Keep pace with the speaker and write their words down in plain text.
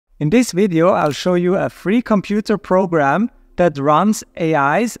In this video, I'll show you a free computer program that runs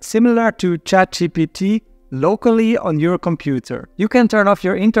AIs similar to ChatGPT locally on your computer. You can turn off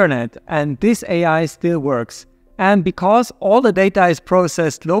your internet and this AI still works. And because all the data is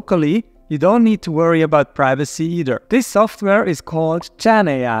processed locally, you don't need to worry about privacy either. This software is called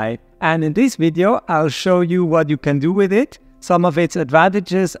Jan.ai, and in this video I'll show you what you can do with it, some of its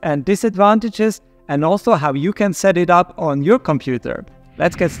advantages and disadvantages, and also how you can set it up on your computer.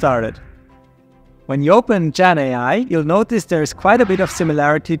 Let's get started. When you open Jan.ai, you'll notice there is quite a bit of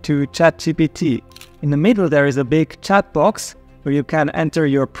similarity to ChatGPT. In the middle there is a big chat box where you can enter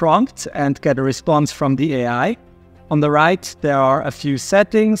your prompt and get a response from the AI. On the right there are a few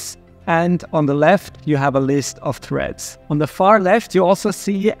settings, and on the left you have a list of threads. On the far left you also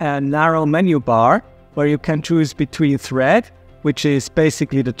see a narrow menu bar where you can choose between thread, which is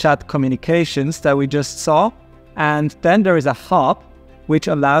basically the chat communications that we just saw, and then there is a hub which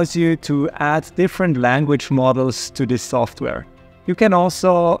allows you to add different language models to this software. You can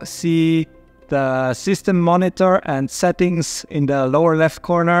also see the system monitor and settings in the lower left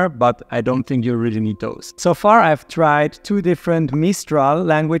corner, but I don't think you really need those. So far I've tried two different Mistral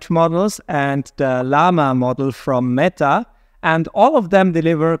language models and the Llama model from Meta, and all of them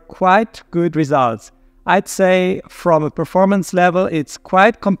deliver quite good results. I'd say from a performance level it's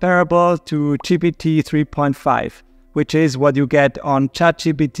quite comparable to GPT 3.5, which is what you get on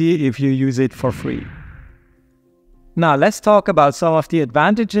ChatGPT if you use it for free. Now let's talk about some of the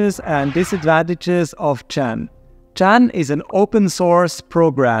advantages and disadvantages of Jan. Jan is an open source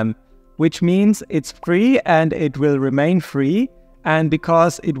program, which means it's free and it will remain free, and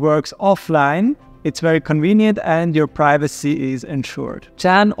because it works offline, it's very convenient and your privacy is ensured.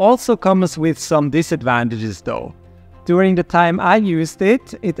 Jan also comes with some disadvantages though. During the time I used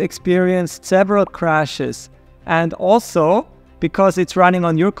it, it experienced several crashes. And also, because it's running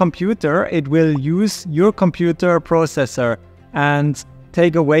on your computer, it will use your computer processor and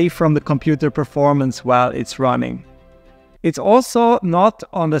take away from the computer performance while it's running. It's also not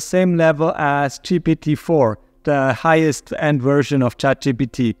on the same level as GPT-4, the highest end version of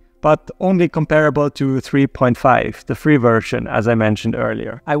ChatGPT, but only comparable to 3.5, the free version, as I mentioned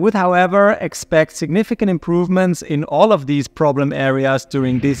earlier. I would, however, expect significant improvements in all of these problem areas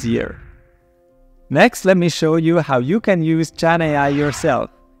during this year. Next, let me show you how you can use Jan.ai yourself.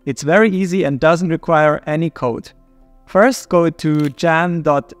 It's very easy and doesn't require any code. First, go to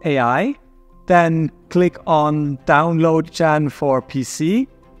Jan.ai, then click on Download Jan for PC,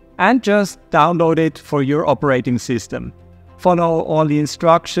 and just download it for your operating system. Follow all the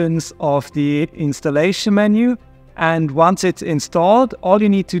instructions of the installation menu, and once it's installed, all you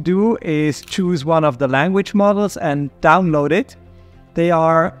need to do is choose one of the language models and download it. They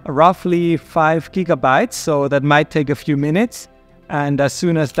are roughly 5 gigabytes, so that might take a few minutes. And as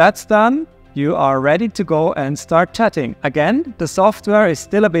soon as that's done, you are ready to go and start chatting. Again, the software is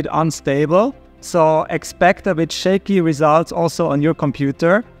still a bit unstable, so expect a bit shaky results also on your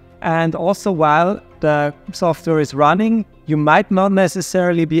computer. And also while the software is running, you might not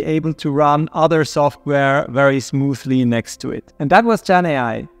necessarily be able to run other software very smoothly next to it. And that was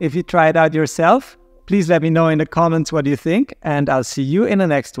Jan.ai. If you try it out yourself, please let me know in the comments what you think, and I'll see you in the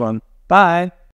next one. Bye!